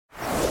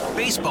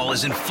Baseball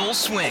is in full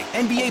swing.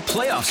 NBA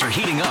playoffs are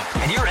heating up,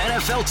 and your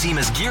NFL team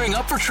is gearing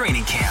up for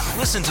training camp.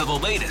 Listen to the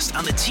latest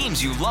on the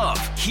teams you love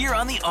here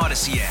on the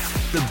Odyssey app.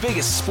 The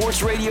biggest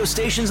sports radio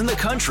stations in the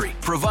country,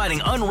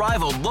 providing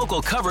unrivaled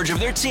local coverage of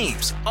their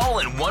teams, all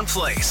in one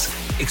place.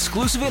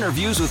 Exclusive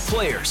interviews with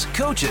players,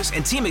 coaches,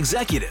 and team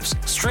executives,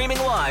 streaming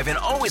live and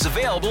always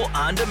available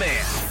on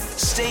demand.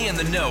 Stay in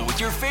the know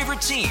with your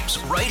favorite teams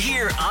right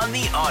here on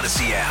the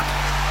Odyssey app.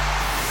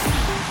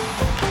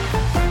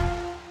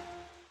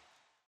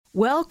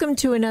 Welcome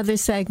to another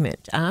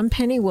segment. I'm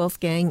Penny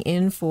Wolfgang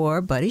in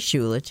for Buddy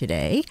Shula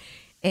today,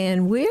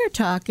 and we're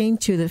talking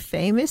to the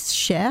famous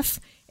chef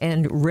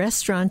and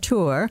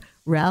restaurateur,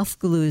 Ralph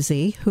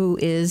Galluzzi, who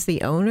is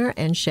the owner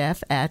and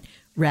chef at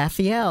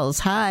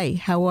Raphael's. Hi,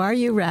 how are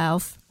you,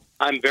 Ralph?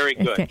 I'm very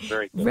good, Okay.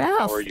 very good.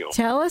 Ralph, How are you?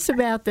 tell us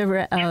about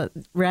the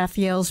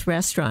Raphael's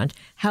restaurant.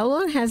 How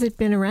long has it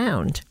been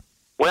around?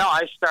 Well,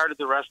 I started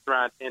the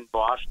restaurant in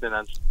Boston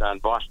on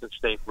Boston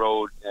State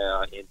Road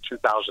in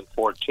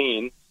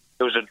 2014.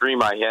 It was a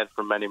dream I had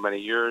for many, many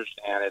years,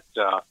 and it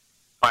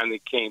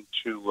finally came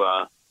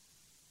to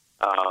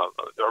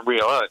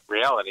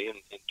reality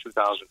in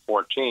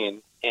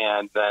 2014.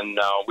 And then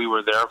we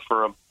were there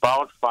for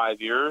about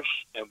 5 years,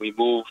 and we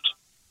moved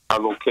our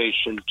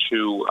location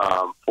to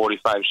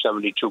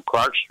 4572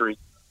 Clark Street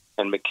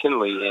and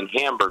McKinley in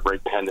Hamburg,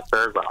 right behind the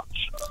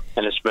fairgrounds.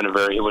 And it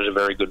was a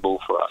very good move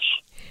for us.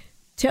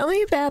 Tell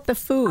me about the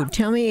food.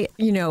 Tell me,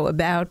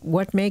 about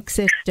what makes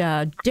it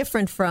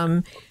different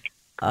from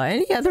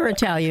any other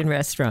Italian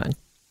restaurant.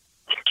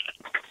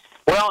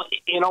 Well,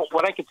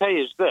 what I can tell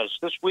you is this.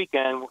 This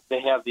weekend,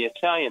 they have the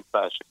Italian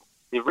Fest.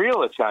 The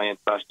real Italian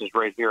Fest is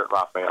right here at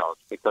Raphael's,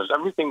 because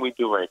everything we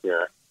do right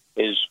here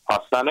is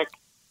authentic,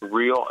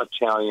 real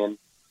Italian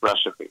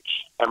recipes.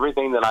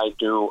 Everything that I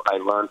do, I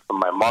learned from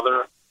my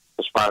mother.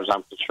 As far as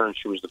I'm concerned,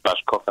 she was the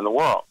best cook in the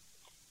world.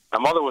 My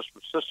mother was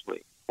from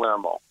Sicily,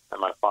 Palermo, and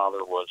my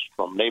father was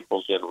from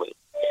Naples, Italy.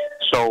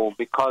 So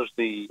because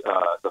the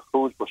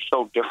foods were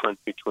so different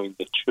between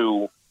the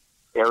two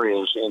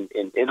areas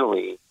in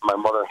Italy, my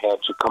mother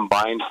had to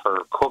combine her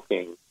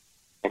cooking,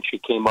 and she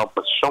came up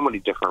with so many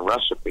different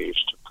recipes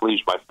to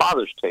please my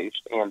father's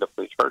taste and to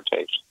please her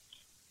taste.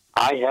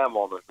 I have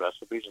all those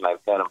recipes, and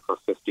I've had them for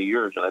 50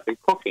 years, and I've been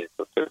cooking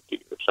for 50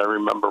 years. I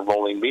remember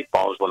rolling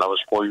meatballs when I was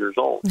 4 years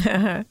old.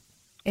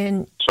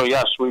 And so,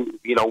 yes, we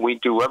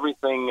do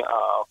everything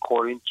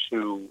according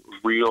to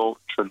real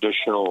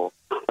traditional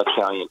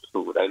Italian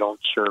food. I don't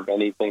serve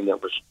anything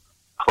that was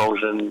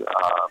frozen,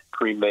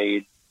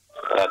 pre-made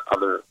at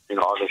other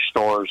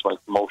stores like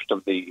most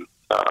of the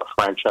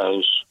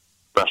franchise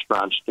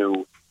restaurants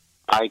do.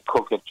 I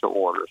cook it to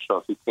order. So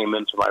if you came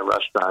into my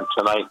restaurant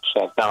tonight,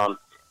 sat down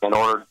and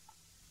ordered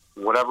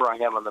whatever I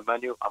have on the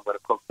menu, I'm going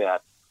to cook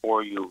that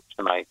for you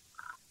tonight,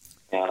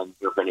 and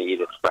you're going to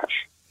eat it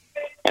fresh.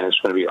 And it's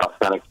going to be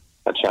authentic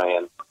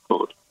Italian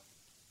food.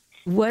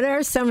 What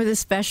are some of the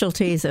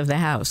specialties of the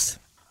house?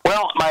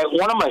 Well,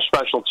 one of my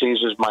specialties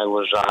is my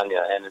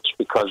lasagna, and it's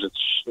because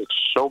it's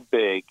so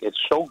big, it's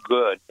so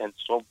good and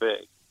so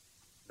big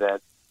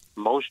that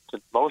most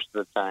of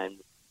the time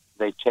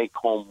they take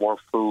home more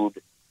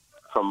food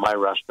from my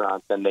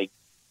restaurant than they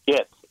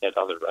get at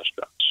other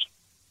restaurants.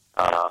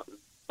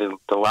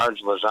 The large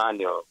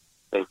lasagna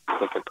they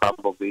could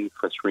probably eat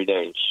for 3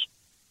 days.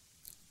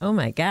 Oh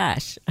my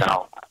gosh!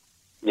 Now,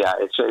 yeah,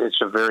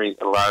 it's a very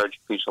large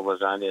piece of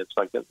lasagna. It's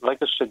like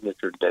a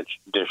signature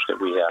dish that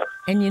we have.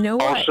 And you know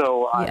what?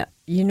 Also,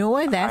 you know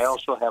what? I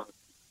also have.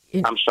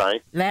 I'm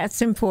sorry.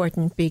 That's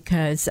important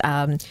because,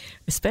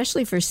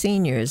 especially for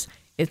seniors,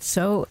 it's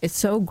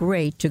so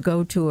great to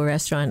go to a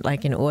restaurant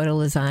like an order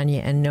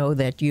lasagna and know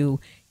that you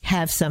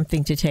have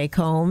something to take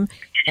home,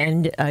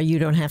 and you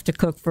don't have to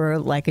cook for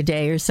like a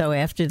day or so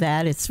after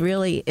that. It's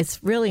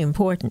really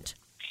important.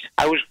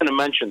 I was going to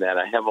mention that.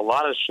 I have a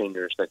lot of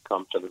seniors that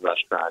come to the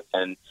restaurant,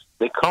 and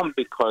they come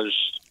because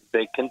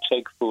they can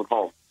take food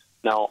home.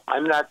 Now,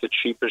 I'm not the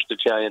cheapest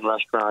Italian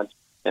restaurant,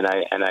 and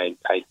I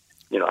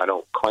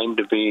don't claim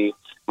to be.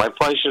 My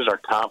prices are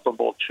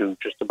comparable to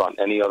just about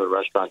any other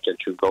restaurant that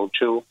you go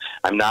to.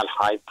 I'm not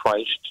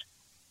high-priced,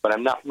 but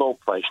I'm not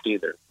low-priced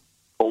either.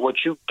 But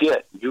what you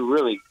get, you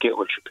really get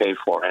what you pay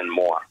for and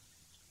more.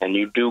 And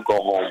you do go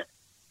home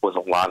with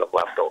a lot of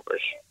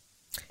leftovers.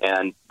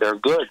 And they're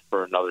good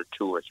for another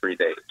 2 or 3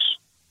 days.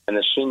 And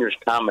the seniors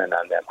comment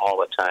on that all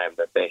the time,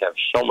 that they have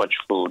so much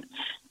food.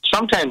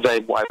 Sometimes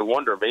I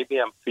wonder, maybe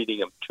I'm feeding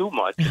them too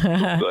much and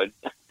too good.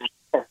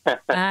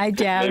 I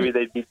doubt maybe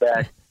they'd be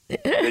back.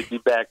 They'd be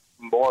back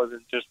more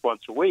than just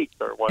once a week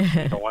or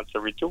once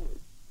every 2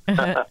 weeks.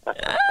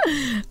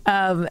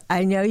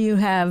 I know you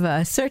have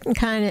a certain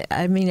kind of,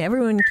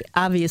 everyone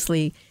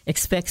obviously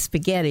expects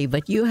spaghetti,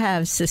 but you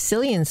have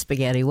Sicilian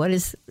spaghetti.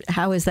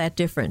 How is that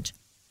different?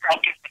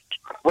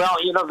 Well,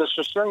 the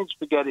Sicilian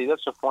spaghetti,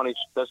 that's a funny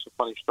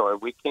story.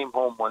 We came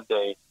home one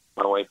day,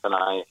 my wife and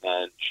I,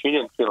 and she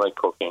didn't feel like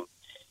cooking.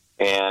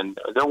 And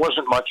there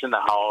wasn't much in the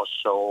house,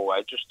 so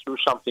I just threw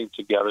something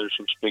together,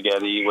 some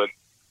spaghetti with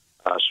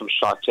some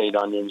sautéed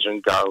onions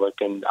and garlic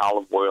and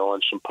olive oil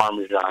and some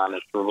Parmesan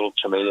and some little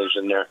tomatoes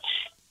in there.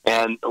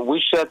 And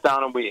we sat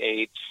down and we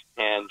ate,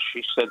 and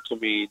she said to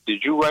me,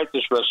 "Did you write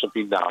this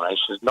recipe down?" I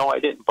said, "No, I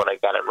didn't, but I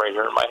got it right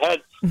here in my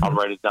head. I'll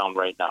write it down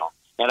right now."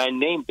 And I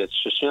named it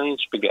Sicilian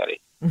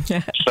spaghetti.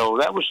 So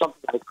that was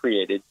something I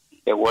created.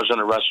 It wasn't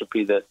a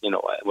recipe that,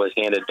 was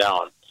handed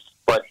down.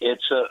 But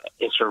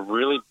it's a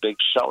really big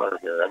seller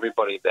here.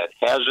 Everybody that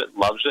has it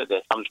loves it.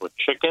 It comes with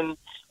chicken,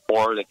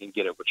 or they can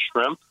get it with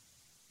shrimp,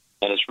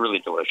 and it's really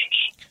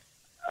delicious.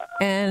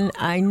 And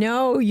I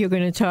know you're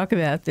going to talk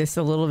about this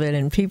a little bit,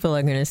 and people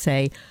are going to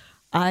say,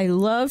 I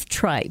love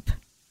tripe,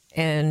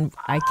 and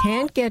I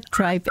can't get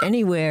tripe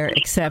anywhere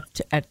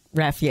except at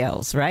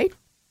Raphael's, right?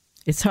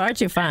 It's hard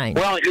to find.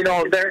 Well,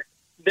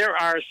 there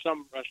are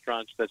some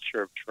restaurants that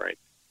serve tripe.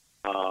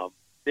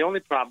 The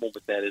only problem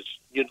with that is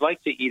you'd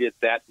like to eat it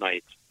that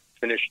night,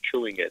 finish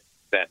chewing it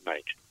that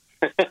night.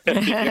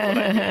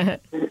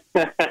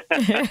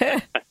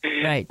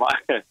 Right.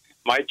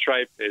 My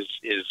tripe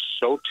is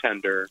so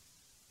tender.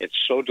 It's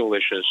so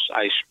delicious.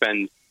 I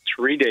spend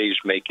 3 days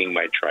making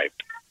my tripe.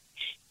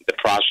 The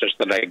process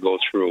that I go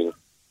through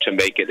to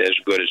make it as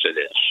good as it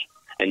is.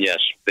 And yes,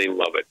 they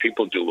love it.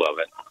 People do love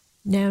it.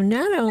 Now,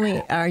 not only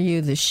are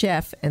you the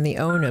chef and the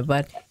owner,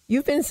 but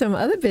you've been some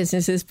other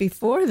businesses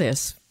before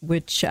this,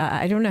 which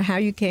I don't know how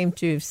you came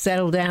to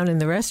settle down in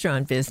the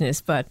restaurant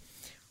business, but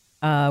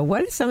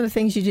what are some of the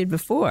things you did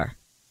before?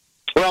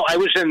 Well, I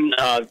was in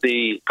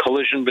the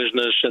collision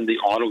business and the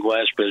auto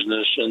glass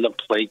business and the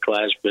plate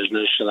glass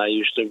business, and I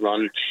used to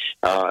run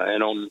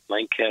and own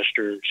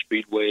Lancaster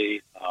Speedway.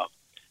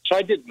 So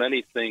I did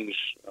many things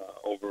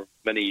over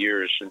many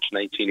years since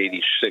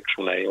 1986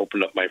 when I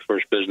opened up my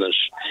first business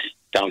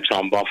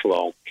downtown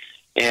Buffalo.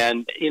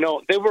 And,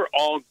 they were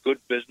all good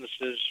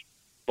businesses,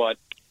 but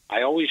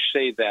I always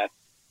say that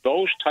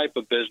those type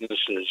of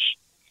businesses,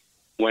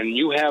 when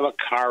you have a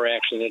car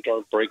accident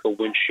or break a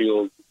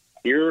windshield,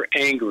 you're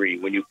angry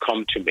when you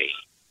come to me.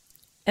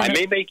 I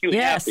may make you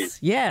happy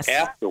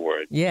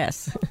afterwards.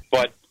 Yes.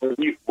 But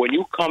when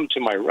you come to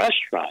my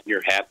restaurant,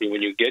 you're happy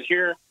when you get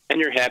here and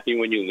you're happy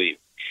when you leave.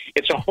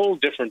 It's a whole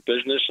different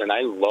business, and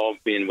I love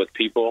being with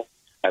people.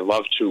 I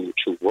love to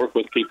work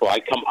with people. I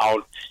come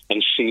out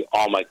and see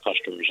all my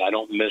customers. I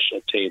don't miss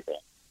a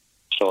table.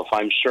 So if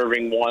I'm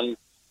serving one,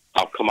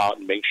 I'll come out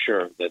and make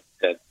sure that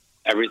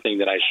everything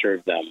that I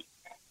serve them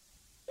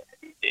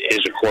is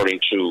according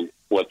to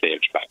what they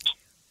expect.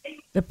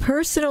 The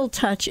personal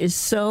touch is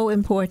so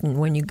important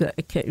when you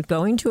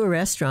going to a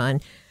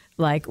restaurant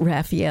like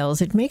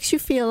Raphael's. It makes you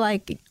feel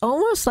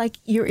almost like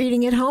you're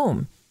eating at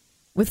home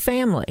with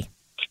family.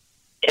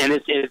 And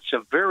it's a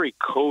very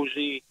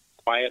cozy,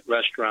 quiet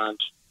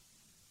restaurant,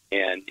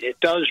 and it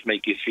does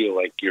make you feel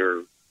like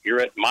you're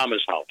at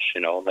Mama's house.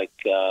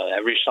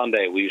 Every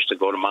Sunday we used to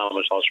go to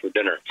Mama's house for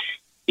dinner.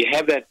 You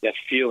have that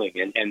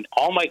feeling, and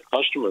all my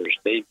customers,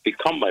 they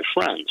become my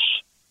friends.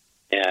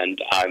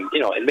 And,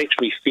 it makes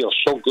me feel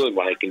so good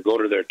when I can go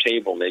to their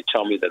table and they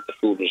tell me that the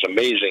food was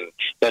amazing,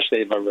 best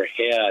they've ever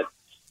had,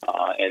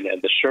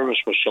 and the service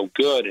was so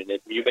good, and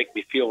you make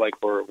me feel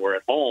like we're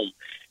at home.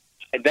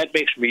 And that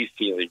makes me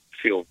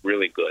feel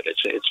really good.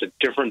 It's a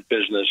different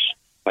business,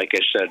 like I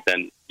said,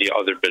 than the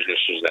other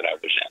businesses that I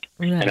was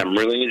in. Right. And I'm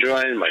really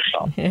enjoying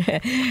myself.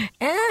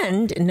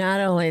 And not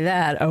only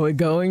that, are we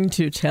going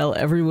to tell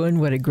everyone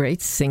what a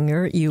great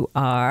singer you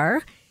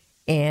are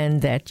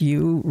and that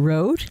you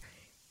wrote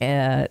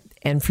and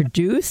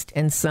produced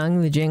and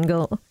sung the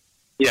jingle?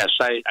 Yes,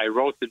 I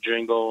wrote the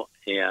jingle,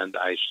 and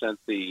I sent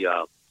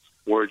the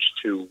words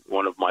to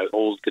one of my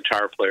old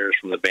guitar players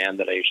from the band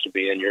that I used to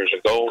be in years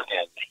ago,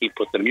 and he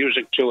put the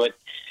music to it,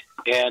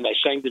 and I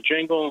sang the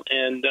jingle,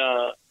 and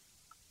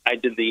I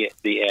did the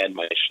ad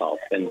myself,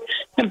 and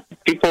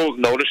people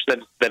noticed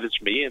that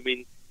it's me. I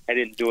mean, I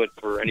didn't do it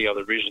for any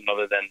other reason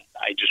other than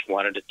I just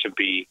wanted it to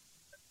be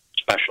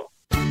special.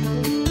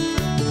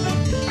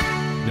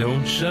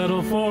 Don't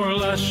settle for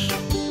less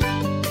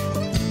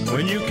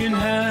when you can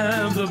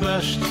have the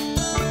best.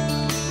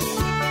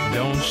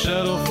 Don't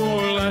settle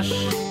for less.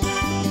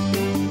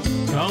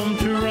 Come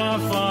to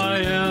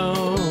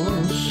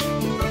Raphael's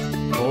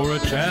for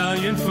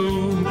Italian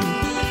food.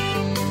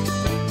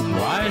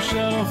 Why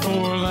settle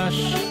for less?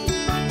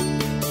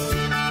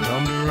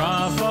 Come to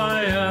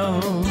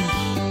Raphael's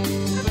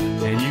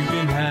and you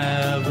can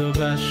have the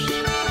best.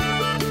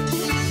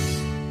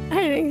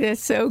 I think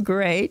that's so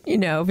great,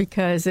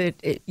 because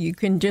you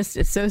can just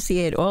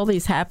associate all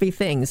these happy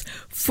things,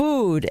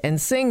 food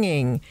and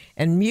singing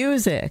and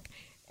music.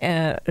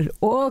 It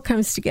all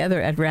comes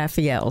together at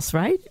Raphael's,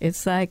 right?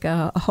 It's like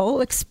a whole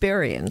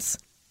experience.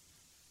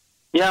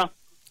 Yeah,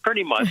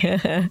 pretty much.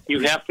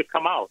 You have to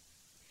come out.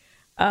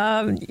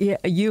 Yeah,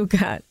 you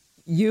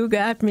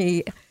got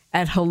me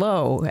at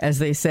hello, as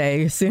they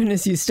say, as soon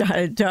as you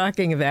started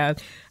talking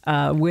about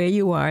where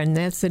you are. And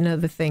that's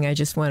another thing I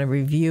just want to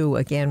review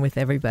again with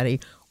everybody.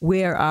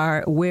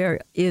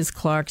 Where is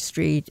Clark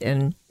Street,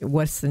 and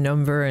what's the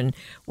number, and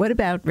what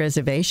about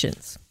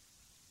reservations?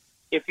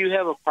 If you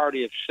have a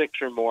party of 6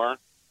 or more,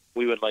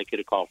 we would like you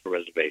to call for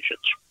reservations.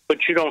 But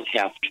you don't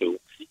have to.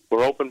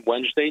 We're open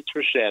Wednesday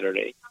through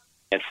Saturday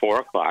at 4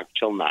 o'clock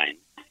till 9.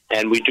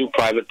 And we do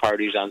private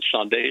parties on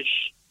Sundays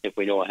if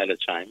we know ahead of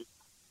time.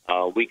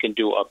 We can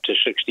do up to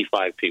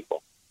 65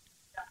 people.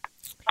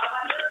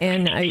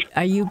 And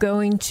are you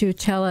going to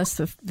tell us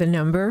the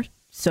number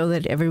so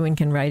that everyone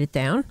can write it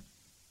down?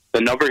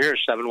 The number here is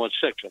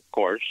 716, of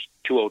course,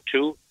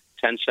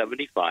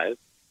 202-1075.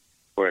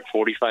 We're at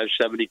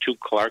 4572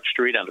 Clark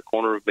Street on the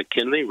corner of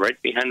McKinley,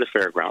 right behind the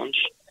fairgrounds.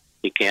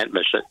 You can't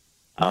miss it.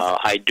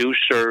 I do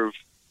serve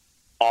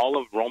all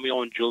of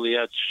Romeo and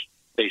Juliet's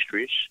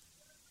pastries.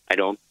 I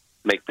don't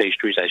make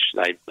pastries.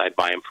 I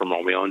buy them from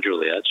Romeo and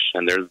Juliet's,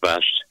 and they're the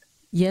best.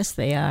 Yes,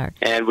 they are.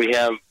 And we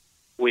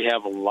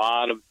have a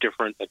lot of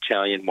different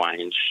Italian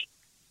wines,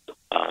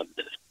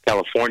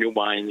 California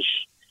wines,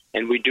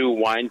 and we do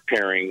wine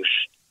pairings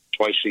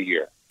twice a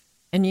year.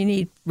 And you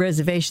need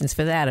reservations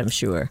for that, I'm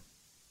sure.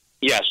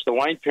 Yes, the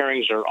wine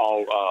pairings are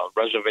all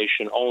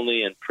reservation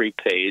only and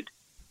prepaid,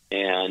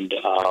 and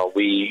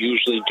we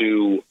usually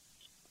do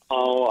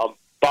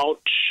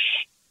about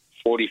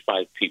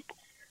 45 people,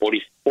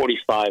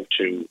 45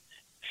 to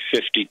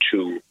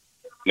 52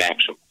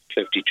 maximum.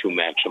 52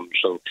 maximum,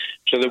 so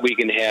that we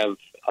can have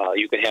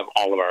you can have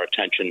all of our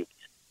attention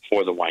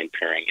for the wine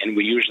pairing, and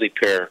we usually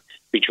pair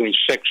between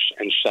 6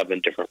 and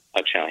 7 different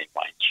Italian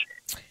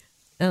wines.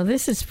 Now,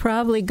 this is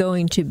probably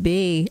going to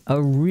be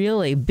a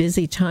really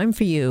busy time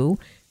for you,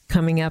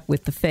 coming up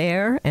with the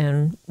fair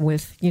and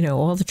with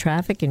all the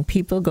traffic and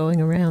people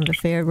going around the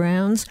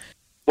fairgrounds.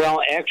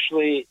 Well,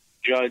 actually,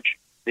 Judge,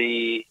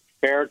 the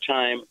fair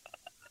time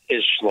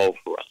is slow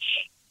for us.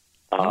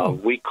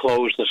 We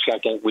close the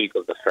second week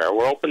of the fair.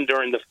 We're open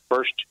during the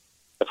first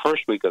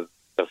week of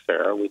the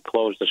fair. We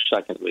close the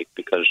second week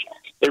because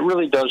it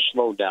really does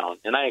slow down,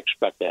 and I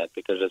expect that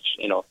because it's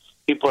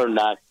people are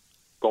not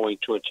going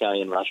to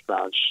Italian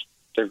restaurants.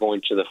 They're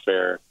going to the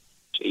fair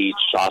to eat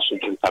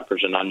sausage and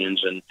peppers and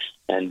onions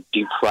and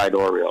deep fried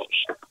Oreos.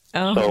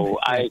 Oh, so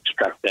I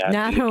expect that.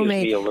 Not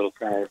homemade. Gives me a little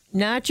kind of,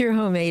 not your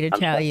homemade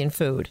Italian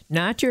food.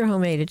 Not your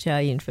homemade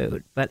Italian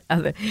food, but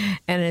other.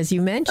 And as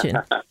you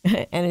mentioned,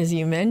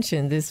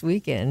 this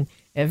weekend,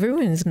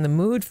 everyone's in the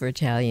mood for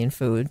Italian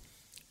food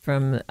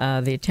from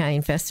the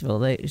Italian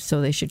festival. So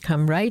they should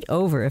come right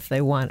over if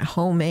they want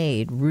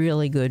homemade,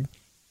 really good,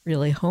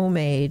 really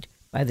homemade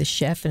by the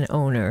chef and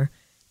owner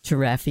to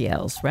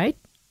Raphael's, right?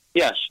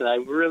 Yes, and I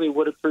really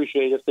would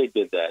appreciate if they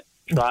did that.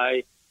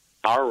 Try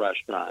our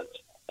restaurant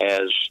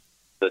as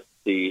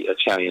the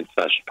Italian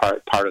Fest,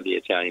 part of the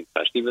Italian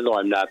Fest. Even though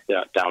I'm not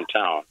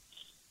downtown,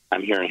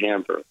 I'm here in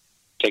Hamburg.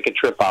 Take a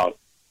trip out,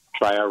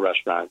 try our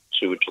restaurant,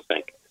 see what you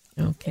think.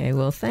 Okay,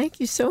 well, thank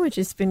you so much.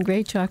 It's been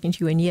great talking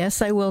to you, and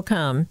yes, I will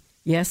come.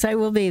 Yes, I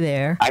will be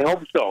there. I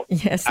hope so.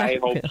 Yes, I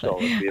hope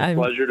so. It'd be a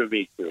pleasure to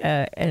meet you.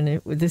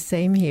 And the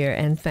same here,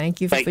 and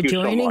thank you for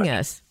joining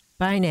us.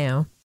 Bye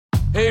now.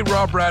 Hey,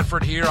 Rob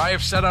Bradford here. I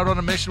have set out on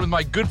a mission with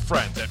my good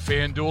friends at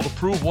FanDuel to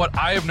prove what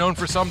I have known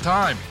for some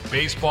time.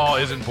 Baseball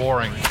isn't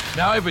boring.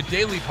 Now I have a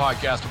daily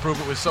podcast to prove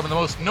it with some of the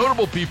most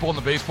notable people in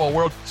the baseball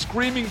world,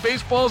 screaming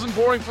baseball isn't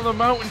boring from the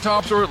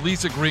mountaintops, or at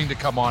least agreeing to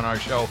come on our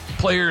show.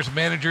 Players,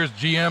 managers,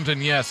 GMs,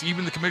 and yes,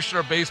 even the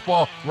commissioner of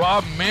baseball,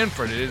 Rob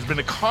Manfred. It has been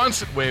a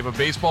constant wave of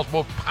baseball's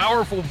most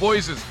powerful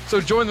voices. So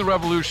join the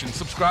revolution.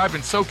 Subscribe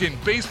and soak in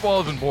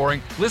Baseball Isn't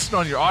Boring. Listen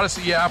on your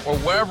Odyssey app or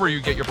wherever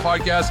you get your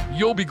podcasts.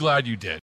 You'll be glad you did.